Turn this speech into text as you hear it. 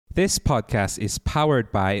This podcast is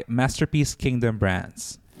powered by Masterpiece Kingdom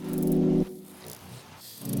Brands.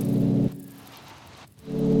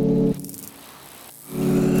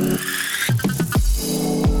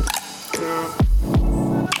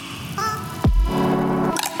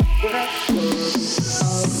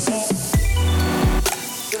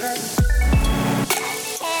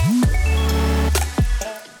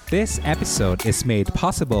 This episode is made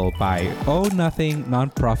possible by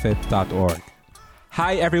OhNothingNonprofit.org.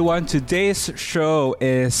 Hi everyone, today's show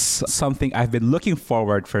is something I've been looking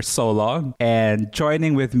forward for so long, and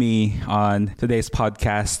joining with me on today's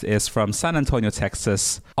podcast is from San Antonio,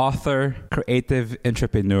 Texas, author, creative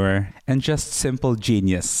entrepreneur, and just simple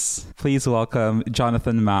genius. Please welcome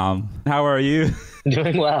Jonathan Malm. How are you?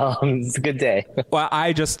 Doing well. It's a good day. Well,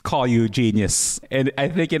 I just call you genius. And I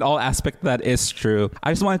think in all aspects that is true.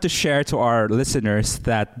 I just wanted to share to our listeners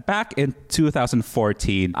that back in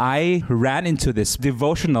 2014, I ran into this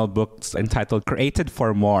devotional book entitled Created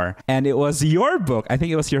for More. And it was your book. I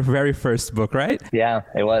think it was your very first book, right? Yeah,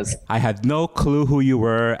 it was. I had no clue who you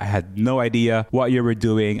were. I had no idea what you were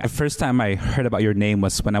doing. The first time I heard about your name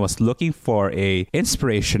was when I was looking for a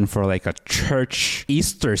inspiration for like a church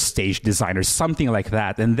Easter stage design or something like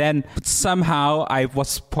that. And then somehow I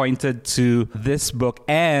was pointed to this book.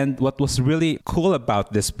 And what was really cool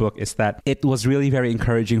about this book is that it was really very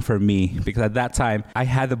encouraging for me, because at that time I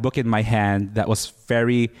had a book in my hand that was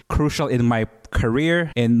very crucial in my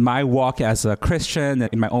career, in my walk as a Christian,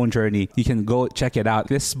 in my own journey. You can go check it out.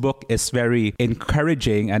 This book is very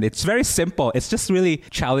encouraging and it's very simple. It's just really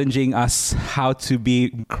challenging us how to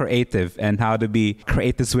be creative and how to be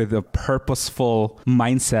creatives with a purposeful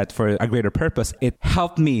mindset for a greater purpose. It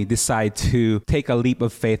helped me decide to take a leap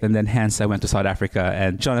of faith, and then hence I went to South Africa,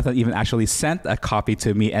 and Jonathan even actually sent a copy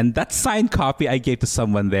to me, and that signed copy I gave to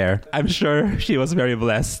someone there. I'm sure she was very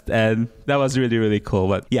blessed, and that was really, really cool.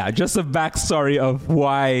 But yeah, just a backstory of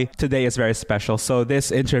why today is very special. So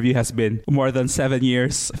this interview has been more than 7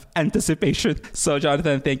 years of anticipation. So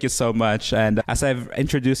Jonathan, thank you so much. And as I've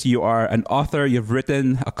introduced, you are an author. You've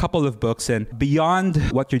written a couple of books, and beyond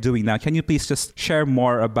what you're doing now, can you please just share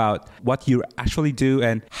more about what you actually do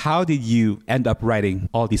and how did you end up writing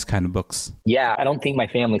all these kind of books? Yeah, I don't think my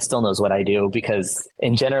family still knows what I do, because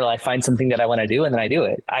in general, I find something that I want to do and then I do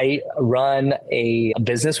it. I run a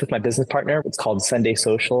business with my business partner. It's called Sunday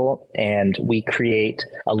Social, and we create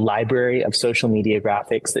a library of social media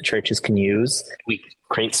graphics that churches can use. We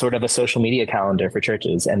create sort of a social media calendar for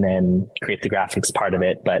churches and then create the graphics part of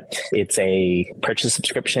it. But it's a purchase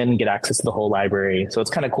subscription, get access to the whole library. So it's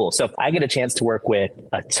kind of cool. So I get a chance to work with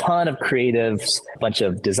a ton of creatives, a bunch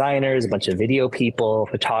of designers, a bunch of video people,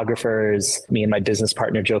 photographers, me and my business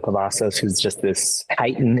partner, Joe Cavazos, who's just this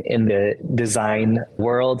titan in the design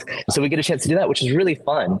world. So we get a chance to do that, which is really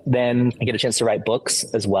fun. Then I get a chance to write books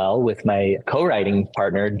as well with my co-writing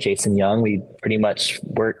partner, Jason Young. We pretty much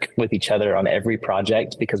work with each other on every project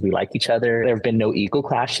because we like each other. There have been no ego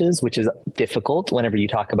clashes, which is difficult whenever you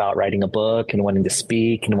talk about writing a book and wanting to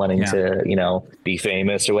speak and wanting to, be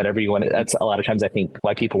famous or whatever you want. That's a lot of times I think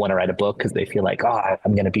why people want to write a book, because they feel like,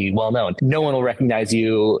 I'm going to be well known. No one will recognize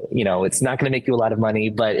you. It's not going to make you a lot of money,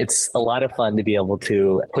 but it's a lot of fun to be able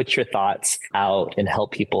to put your thoughts out and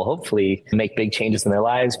help people hopefully make big changes in their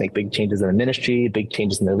lives, make big changes in their ministry, big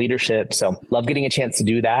changes in their leadership. So love getting a chance to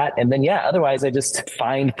do that. And then, otherwise I just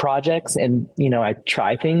find projects and, I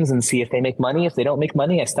try things and see if they make money. If they don't make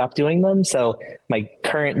money, I stop doing them. So my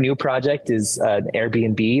current new project is an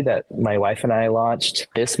Airbnb that my wife and I launched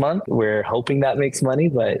this month. We're hoping that makes money,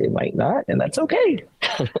 but it might not, and that's okay.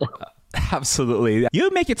 Absolutely. You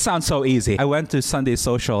make it sound so easy. I went to Sunday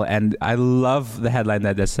Social and I love the headline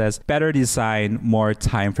that says, better design, more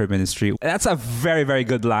time for ministry. That's a very, very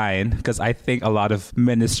good line, because I think a lot of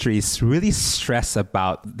ministries really stress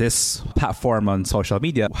about this platform on social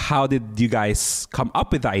media. How did you guys come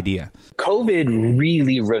up with the idea? COVID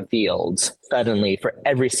really revealed suddenly for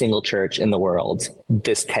every single church in the world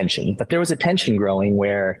this tension. But there was a tension growing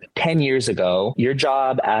where 10 years ago, your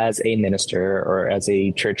job as a minister or as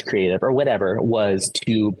a church creative or whatever was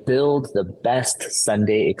to build the best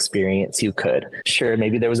Sunday experience you could. Sure,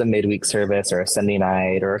 maybe there was a midweek service or a Sunday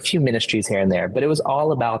night or a few ministries here and there, but it was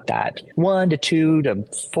all about that 1 to 2 to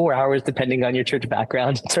 4 hours, depending on your church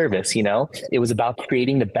background, service. It was about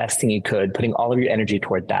creating the best thing you could, putting all of your energy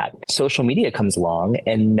toward that. Social media comes along,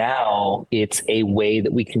 and now it's a way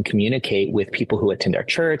that we can communicate with people who attend our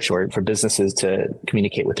church, or for businesses to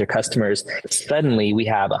communicate with their customers. Suddenly we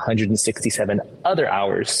have 167 other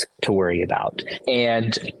hours to worry about.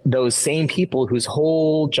 And those same people whose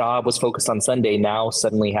whole job was focused on Sunday now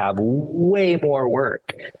suddenly have way more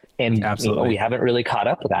work. And Absolutely. we haven't really caught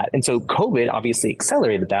up with that. And so COVID obviously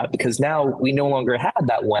accelerated that, because now we no longer had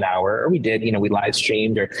that 1 hour, or we did, we live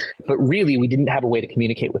streamed, but really we didn't have a way to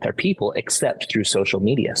communicate with our people except through social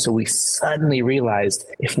media. So we suddenly realized,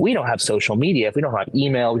 if we don't have social media, if we don't have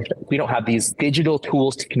email, we don't have these digital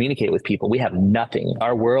tools to communicate with people, we have nothing.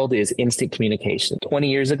 Our world is instant communication. 20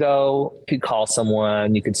 years ago, you could call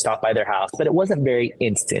someone, you could stop by their house, but it wasn't very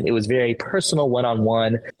instant. It was very personal,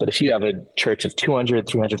 one-on-one. But if you have a church of 200,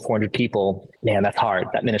 300, 400 people, man, that's hard,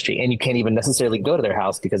 that ministry. And you can't even necessarily go to their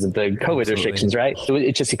house because of the COVID restrictions, right? So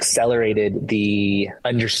it just accelerated the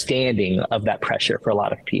understanding of that pressure for a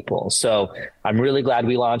lot of people. So I'm really glad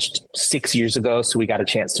we launched 6 years ago. So we got a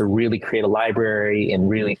chance to really create a library and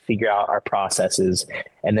really figure out our processes.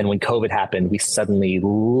 And then when COVID happened, we suddenly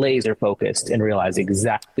laser focused and realized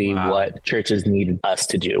exactly what churches needed us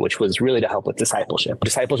to do, which was really to help with discipleship.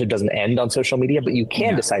 Discipleship doesn't end on social media, but you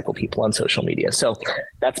can disciple people on social media. So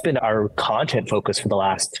that's been our content focus for the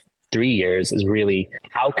last 3 years, is really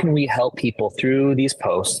how can we help people through these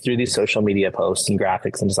posts, through these social media posts and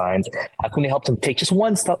graphics and designs? How can we help them take just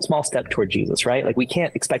one small step toward Jesus, right? Like we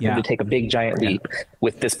can't expect them to take a big giant leap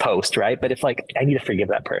with this post, right? But if like, I need to forgive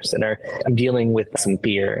that person, or I'm dealing with some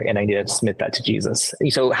fear and I need to submit that to Jesus.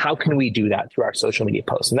 And so how can we do that through our social media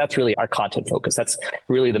posts? And that's really our content focus. That's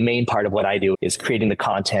really the main part of what I do, is creating the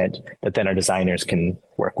content that then our designers can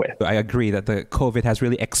work with. I agree that the COVID has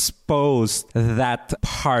really exposed that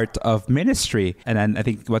part of ministry. And then I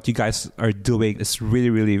think what you guys are doing is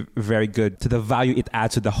really, really very good to the value it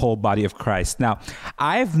adds to the whole body of Christ. Now,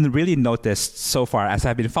 I've really noticed so far, as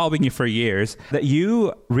I've been following you for years, that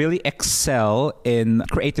you really excel in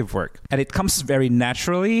creative work. And it comes very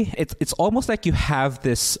naturally. It's almost like you have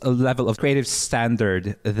this level of creative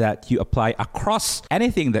standard that you apply across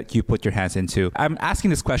anything that you put your hands into. I'm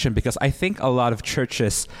asking this question because I think a lot of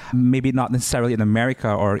churches, maybe not necessarily in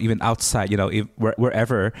America or even outside,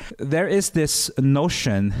 wherever, there is this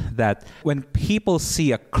notion that when people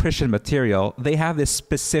see a Christian material, they have this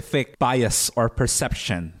specific bias or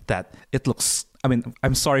perception that it looks, I mean,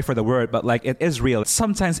 I'm sorry for the word, but like it is real.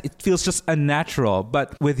 Sometimes it feels just unnatural.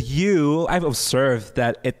 But with you, I've observed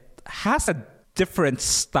that it has a different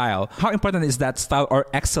style. How important is that style or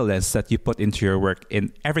excellence that you put into your work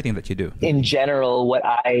in everything that you do? In general, what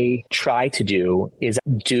I try to do is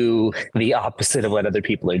do the opposite of what other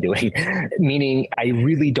people are doing, meaning I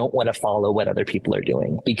really don't want to follow what other people are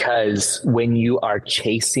doing, because when you are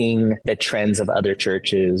chasing the trends of other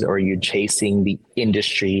churches, or you're chasing the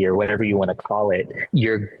industry or whatever you want to call it,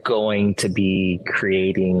 you're going to be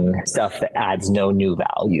creating stuff that adds no new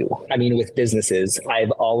value. I mean, with businesses,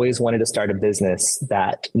 I've always wanted to start a business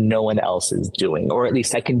that no one else is doing, or at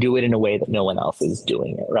least I can do it in a way that no one else is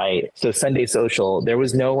doing it, right? So Sunday Social, there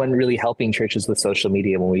was no one really helping churches with social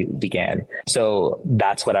media when we began. So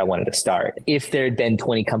that's what I wanted to start. If there had been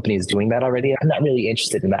 20 companies doing that already, I'm not really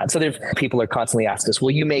interested in that. So people are constantly asking us,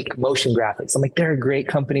 will you make motion graphics? I'm like, there are great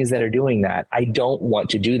companies that are doing that. I don't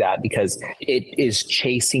want to do that because it is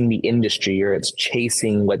chasing the industry, or it's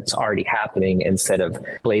chasing what's already happening instead of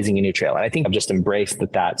blazing a new trail. And I think I've just embraced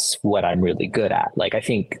that that's what I'm really good at. Like, I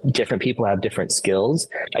think different people have different skills.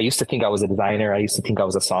 I used to think I was a designer. I used to think I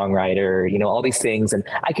was a songwriter, all these things. And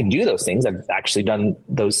I can do those things. I've actually done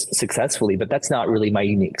those successfully, but that's not really my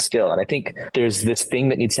unique skill. And I think there's this thing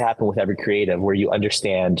that needs to happen with every creative where you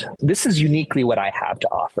understand this is uniquely what I have to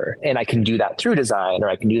offer. And I can do that through design, or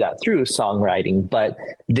I can do that through songwriting. But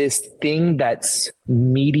this thing that's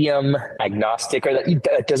medium agnostic, or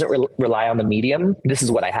that doesn't rely on the medium, this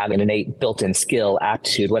is what I have, an innate built-in skill,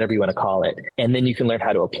 aptitude, whatever you want to call it. And then you can learn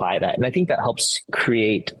how to apply that. And I think that helps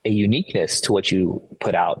create a uniqueness to what you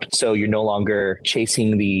put out. So you're no longer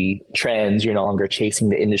chasing the trends, you're no longer chasing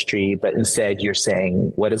the industry, but instead you're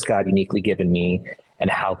saying, what has God uniquely given me? And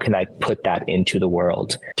how can I put that into the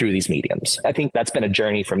world through these mediums? I think that's been a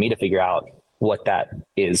journey for me to figure out what that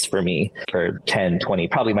is for me for 10, 20,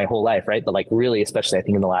 probably my whole life, right? But like really, especially I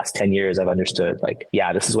think in the last 10 years, I've understood like,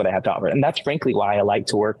 yeah, this is what I have to offer. And that's frankly why I like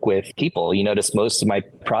to work with people. You notice most of my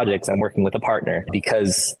projects, I'm working with a partner,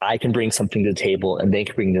 because I can bring something to the table and they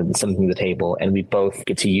can bring something to the table, and we both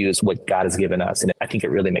get to use what God has given us. And I think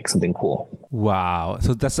it really makes something cool. Wow.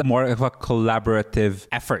 So that's more of a collaborative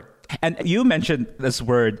effort. And you mentioned this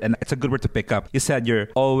word, and it's a good word to pick up. You said you're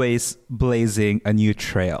always blazing a new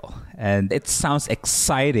trail. And it sounds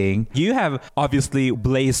exciting. You have obviously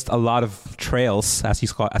blazed a lot of trails, as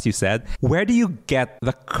you said. Where do you get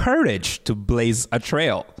the courage to blaze a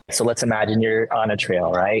trail? So let's imagine you're on a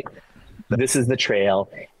trail, right? This is the trail,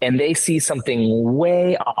 and they see something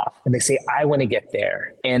way off and they say, I want to get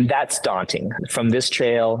there. And that's daunting. From this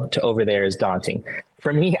trail to over there is daunting.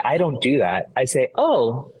 For me, I don't do that. I say,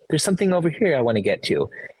 oh, there's something over here I want to get to.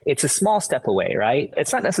 It's a small step away, right?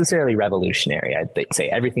 It's not necessarily revolutionary. I'd say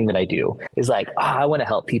everything that I do is like, I want to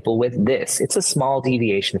help people with this. It's a small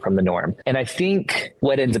deviation from the norm. And I think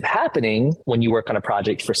what ends up happening when you work on a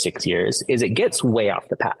project for 6 years is it gets way off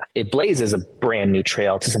the path. It blazes a brand new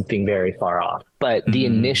trail to something very far off. But the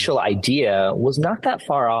initial idea was not that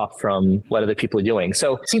far off from what other people are doing.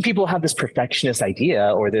 So seeing people have this perfectionist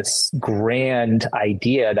idea or this grand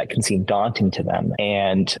idea that can seem daunting to them.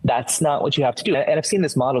 And that's not what you have to do. And I've seen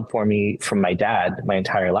this modeled for me from my dad my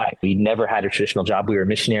entire life. We never had a traditional job. We were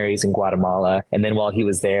missionaries in Guatemala. And then while he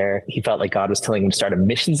was there, he felt like God was telling him to start a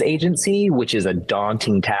missions agency, which is a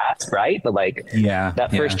daunting task, right? But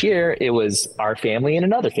first year, it was our family and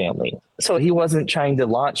another family. So he wasn't trying to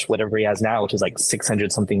launch whatever he has now, which is like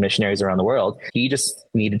 600 something missionaries around the world. He just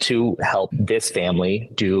needed to help this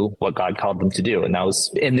family do what God called them to do. And that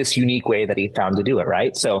was in this unique way that he found to do it,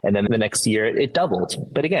 right? So, and then the next year it doubled.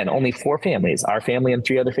 But again, only 4 families, our family and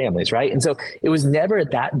 3 other families, right? And so it was never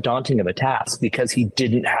that daunting of a task because he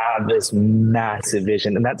didn't have this massive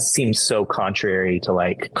vision. And that seems so contrary to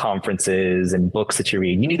like conferences and books that you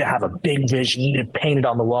read. You need to have a big vision. You need to paint it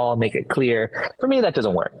on the wall and make it clear. For me, that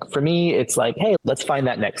doesn't work. For me, it's like, hey, let's find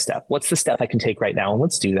that next step. What's the step I can take right now? And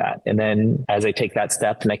let's do that. And then as I take that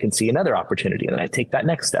step, and I can see another opportunity, and then I take that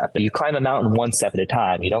next step. You climb a mountain one step at a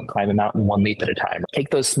time. You don't climb a mountain one leap at a time. Take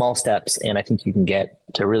those small steps, and I think you can get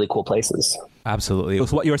to really cool places. Absolutely.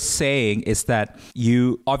 So what you're saying is that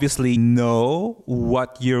you obviously know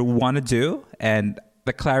what you want to do, and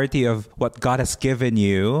the clarity of what God has given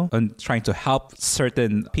you and trying to help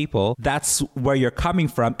certain people, that's where you're coming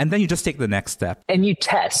from. And then you just take the next step. And you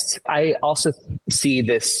test. I also see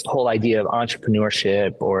this whole idea of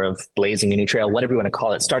entrepreneurship or of blazing a new trail, whatever you want to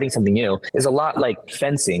call it, starting something new, is a lot like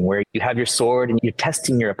fencing, where you have your sword and you're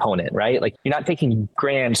testing your opponent, right? Like you're not taking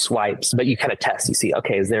grand swipes, but you kind of test. You see,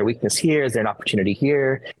 okay, is there a weakness here? Is there an opportunity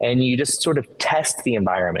here? And you just sort of test the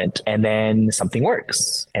environment, and then something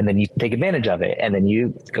works, and then you take advantage of it. And then you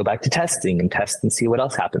go back to testing and test and see what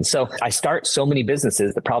else happens. So I start so many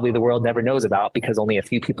businesses that probably the world never knows about because only a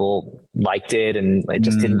few people liked it and it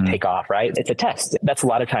just didn't take off, right? It's a test. That's a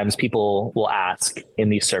lot of times people will ask in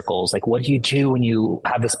these circles, like, what do you do when you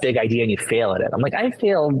have this big idea and you fail at it? I'm like, I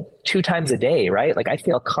fail 2 times a day, right? Like I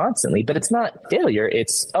fail constantly, but it's not failure.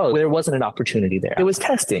 It's, there wasn't an opportunity there. It was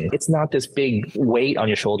testing. It's not this big weight on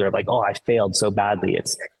your shoulder of like, I failed so badly.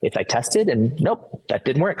 It's if I tested and nope, that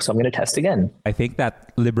didn't work. So I'm going to test again. I think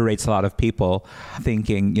that liberates a lot of people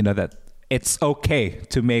thinking, that it's okay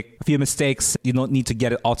to make a few mistakes. You don't need to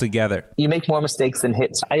get it all together. You make more mistakes than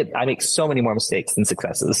hits. I make so many more mistakes than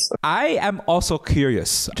successes. I am also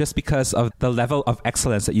curious just because of the level of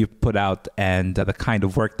excellence that you put out and the kind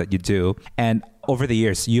of work that you do. And over the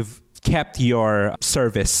years, you've kept your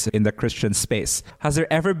service in the Christian space. Has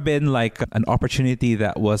there ever been like an opportunity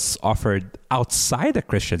that was offered outside the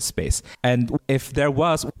Christian space? And if there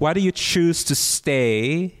was, why do you choose to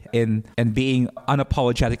stay in and being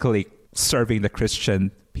unapologetically serving the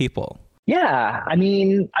Christian people? Yeah, I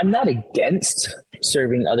mean, I'm not against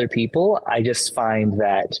serving other people. I just find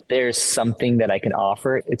that there's something that I can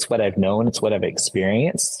offer. It's what I've known. It's what I've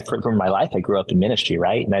experienced. From my life, I grew up in ministry,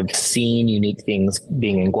 right? And I've seen unique things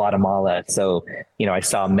being in Guatemala. So, I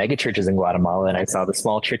saw mega churches in Guatemala, and I saw the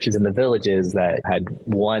small churches in the villages that had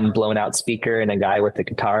one blown out speaker and a guy with a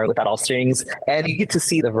guitar without all strings. And you get to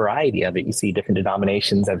see the variety of it. You see different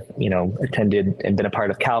denominations. I've, attended and been a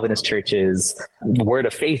part of Calvinist churches, Word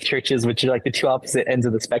of Faith churches, which are like the 2 opposite ends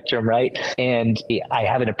of the spectrum, right? And I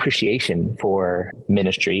have an appreciation for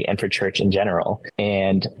ministry and for church in general.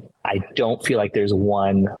 And I don't feel like there's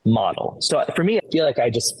one model. So for me, I feel like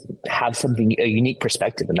I just have a unique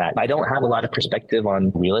perspective in that. I don't have a lot of perspective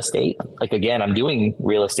on real estate. Like, again, I'm doing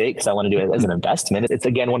real estate because I want to do it as an investment. It's,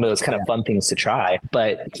 again, one of those kind of fun things to try.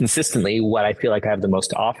 But consistently, what I feel like I have the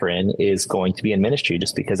most to offer in is going to be in ministry,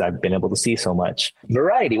 just because I've been able to see so much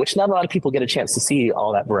variety, which not a lot of people get a chance to see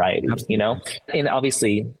all that variety, And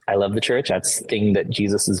obviously, I love the church. That's the thing that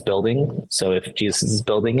Jesus is building. So if Jesus is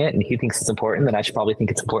building it and he thinks it's important, then I should probably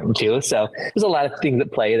think it's important too. So there's a lot of things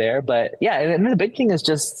that play there. But yeah, and the big thing is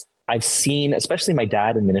just I've seen, especially my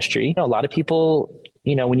dad in ministry, a lot of people,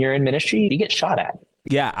 when you're in ministry, you get shot at.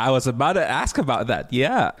 Yeah, I was about to ask about that.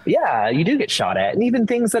 Yeah. Yeah, you do get shot at. And even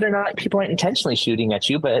things that are not, people aren't intentionally shooting at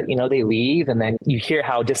you, but, they leave and then you hear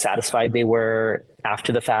how dissatisfied they were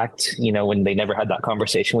after the fact, when they never had that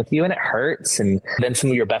conversation with you, and it hurts. And then some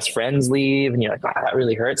of your best friends leave and you're like, wow, that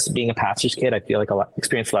really hurts. Being a pastor's kid, I feel like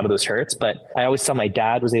experienced a lot of those hurts, but I always saw my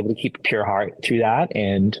dad was able to keep a pure heart through that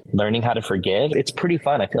and learning how to forgive. It's pretty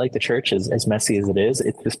fun. I feel like the church is, as messy as it is,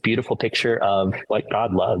 it's this beautiful picture of what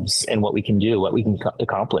God loves and what we can do, what we can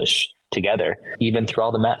accomplish together, even through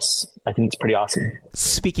all the mess. I think it's pretty awesome.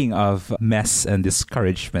 Speaking of mess and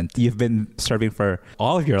discouragement, you've been serving for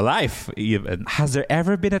all of your life even. Has there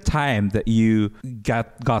ever been a time that you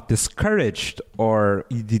got discouraged, or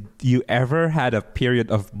did you ever had a period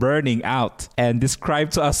of burning out? And describe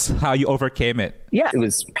to us how you overcame it. Yeah, it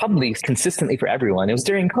was probably consistently for everyone. It was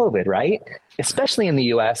during COVID, right? Especially in the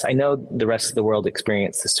US. I know the rest of the world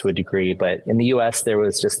experienced this to a degree, but in the US, there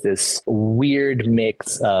was just this weird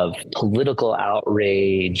mix of political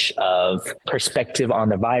outrage, of perspective on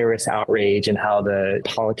the virus outrage and how the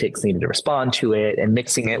politics needed to respond to it, and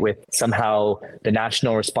mixing it with somehow the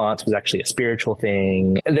national response was actually a spiritual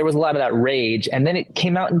thing. And there was a lot of that rage, and then it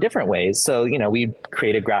came out in different ways. So, we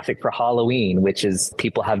create a graphic for Halloween, which is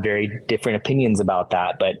people have very different opinions about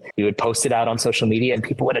that, but we would post it out on social media and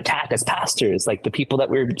people would attack us pastors, like the people that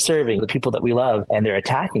we're serving, the people that we love, and they're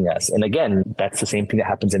attacking us. And again, that's the same thing that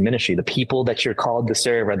happens in ministry. The people that you're called to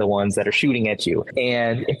serve are the ones that are shooting at you.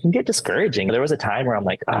 And it can get discouraging. There was a time where I'm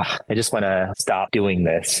like, I just want to stop doing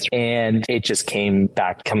this. And it just came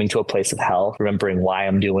back, coming to a place of health, remembering why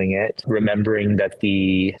I'm doing it, remembering that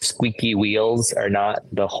the squeaky wheels are not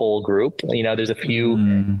the whole group. There's a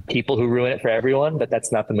few people who ruin it for everyone, but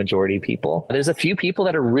that's not the majority of people. There's a few people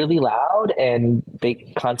that are really loud and they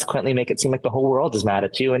consequently make it seem like the whole world is mad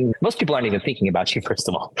at you. And most people aren't even thinking about you, first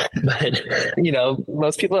of all. But,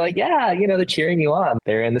 most people are like, yeah, they're cheering you on.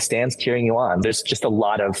 They're in the stands cheering you on. There's just a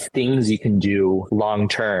lot of things you can do long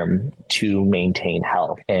term to maintain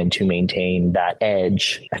health and to maintain that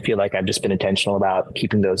edge. I feel like I've just been intentional about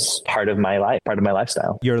keeping those part of my life, part of my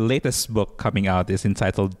lifestyle. Your latest book coming out is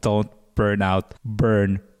entitled Don't Burn Out,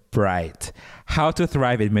 Burn Bright: How to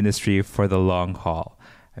Thrive in Ministry for the Long Haul.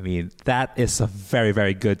 I mean, that is a very,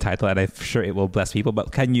 very good title, and I'm sure it will bless people.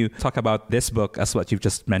 But can you talk about this book as what you've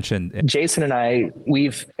just mentioned? Jason and I,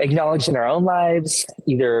 we've acknowledged in our own lives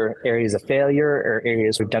either areas of failure or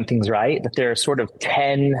areas we've done things right, that there are sort of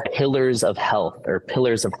 10 pillars of health, or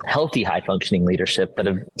pillars of healthy, high-functioning leadership that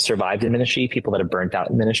have survived in ministry, people that have burnt out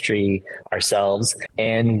in ministry, ourselves.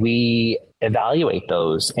 And we evaluate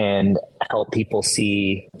those and help people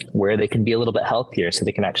see where they can be a little bit healthier so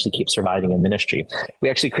they can actually keep surviving in ministry. We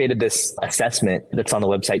actually created this assessment that's on the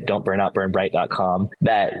website, don'tburnoutburnbright.com,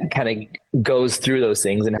 that kind of goes through those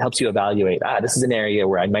things and helps you evaluate, this is an area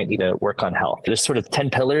where I might need to work on health. There's sort of 10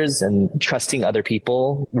 pillars, and trusting other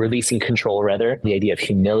people, releasing control, rather, the idea of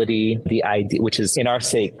humility, the idea, which is in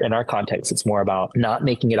our context, it's more about not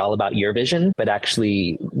making it all about your vision, but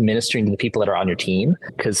actually ministering to the people that are on your team.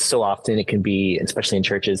 Because so often it can be, especially in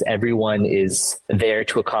churches, everyone is there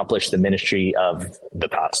to accomplish the ministry of the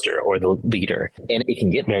pastor or the leader. And it can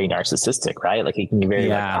get very narcissistic, right? Like it can be very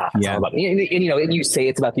it's all about me. And you say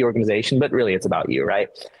it's about the organization, but really it's about you, right?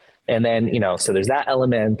 And then, so there's that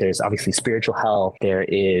element. There's obviously spiritual health. There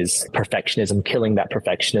is perfectionism, killing that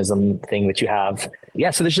perfectionism thing that you have.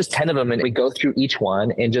 Yeah. So there's just 10 of them. And we go through each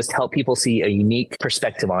one and just help people see a unique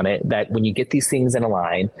perspective on it, that when you get these things in a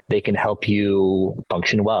line, they can help you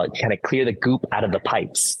function well. Kind of clear the goop out of the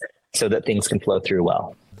pipes so that things can flow through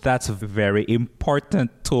well. That's a very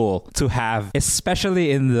important tool to have,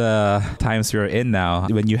 especially in the times we're in now,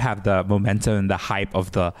 when you have the momentum and the hype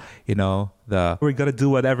of the we're going to do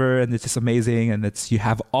whatever and it's just amazing, and you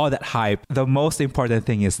have all that hype. The most important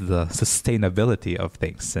thing is the sustainability of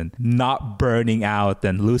things and not burning out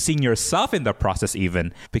and losing yourself in the process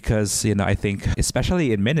even, because, I think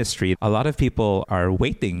especially in ministry, a lot of people are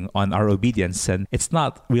waiting on our obedience, and it's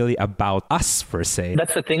not really about us per se.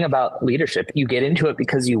 That's the thing about leadership. You get into it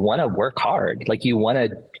because you want to work hard. Like you want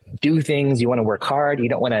to do things, you want to work hard. You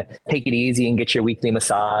don't want to take it easy and get your weekly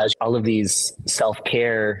massage. All of these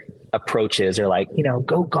self-care approaches are like,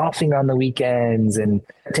 go golfing on the weekends and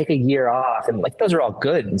take a year off. And like, those are all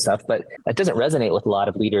good and stuff, but that doesn't resonate with a lot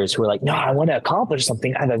of leaders who are like, no, I want to accomplish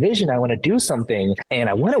something. I have a vision. I want to do something and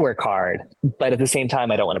I want to work hard, but at the same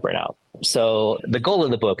time, I don't want to burn out. So the goal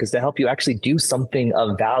of the book is to help you actually do something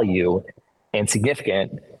of value and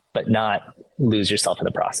significant, but not lose yourself in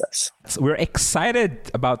the process. So we're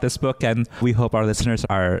excited about this book, and we hope our listeners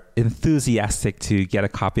are enthusiastic to get a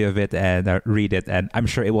copy of it and read it. And I'm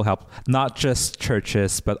sure it will help not just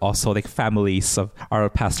churches, but also like families of our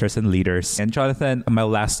pastors and leaders. And Jonathan, my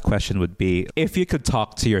last question would be, if you could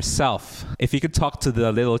talk to yourself, if you could talk to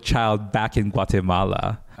the little child back in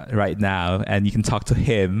Guatemala right now, and you can talk to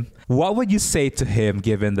him, What would you say to him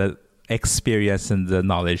given the experience and the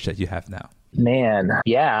knowledge that you have now? Man,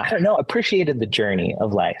 yeah, I don't know. Appreciated the journey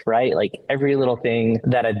of life, right? Like every little thing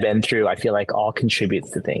that I've been through, I feel like all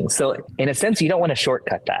contributes to things. So in a sense, you don't want to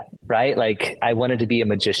shortcut that, right? Like I wanted to be a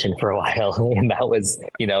magician for a while. And that was,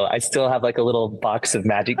 I still have like a little box of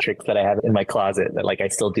magic tricks that I have in my closet that like I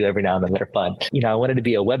still do every now and then that are fun. I wanted to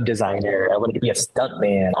be a web designer. I wanted to be a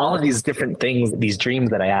stuntman. All of these different things, these dreams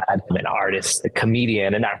that I had. I'm an artist, a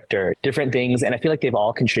comedian, an actor, different things. And I feel like they've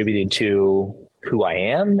all contributed to who I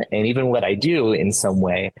am and even what I do in some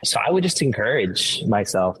way. So I would just encourage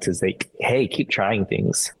myself to say, hey, keep trying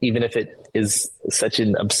things. Even if it is such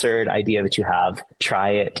an absurd idea that you have, try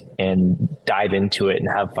it and dive into it and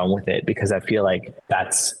have fun with it, because I feel like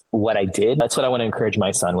that's what I did. That's what I want to encourage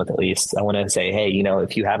my son with, at least. I want to say, hey,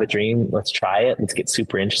 if you have a dream, let's try it. Let's get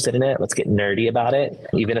super interested in it. Let's get nerdy about it.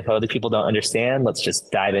 Even if other people don't understand, let's just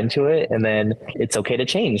dive into it. And then it's okay to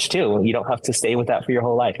change too. You don't have to stay with that for your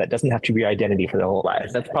whole life. That doesn't have to be your identity for the whole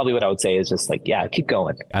life. That's probably what I would say, is just like, yeah, keep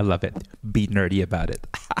going. I love it. Be nerdy about it.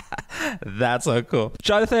 That's so cool.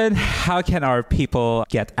 Jonathan, how can our people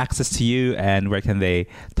get access to you, and where can they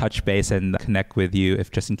touch base and connect with you,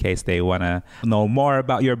 if just in case they want to know more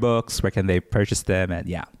about your books? Where can they purchase them? And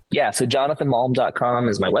Yeah, so jonathanmalm.com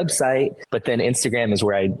is my website, but then Instagram is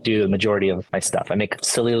where I do the majority of my stuff. I make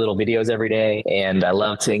silly little videos every day, and I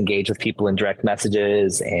love to engage with people in direct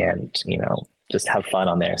messages and, just have fun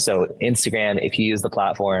on there. So Instagram, if you use the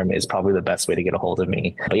platform, is probably the best way to get a hold of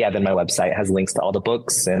me. But yeah, then my website has links to all the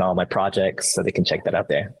books and all my projects, so they can check that out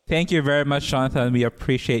there. Thank you very much, Jonathan. We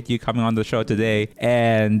appreciate you coming on the show today,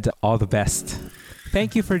 and all the best.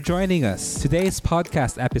 Thank you for joining us. Today's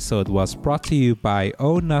podcast episode was brought to you by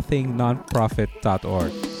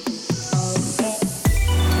OhNothingNonprofit.org.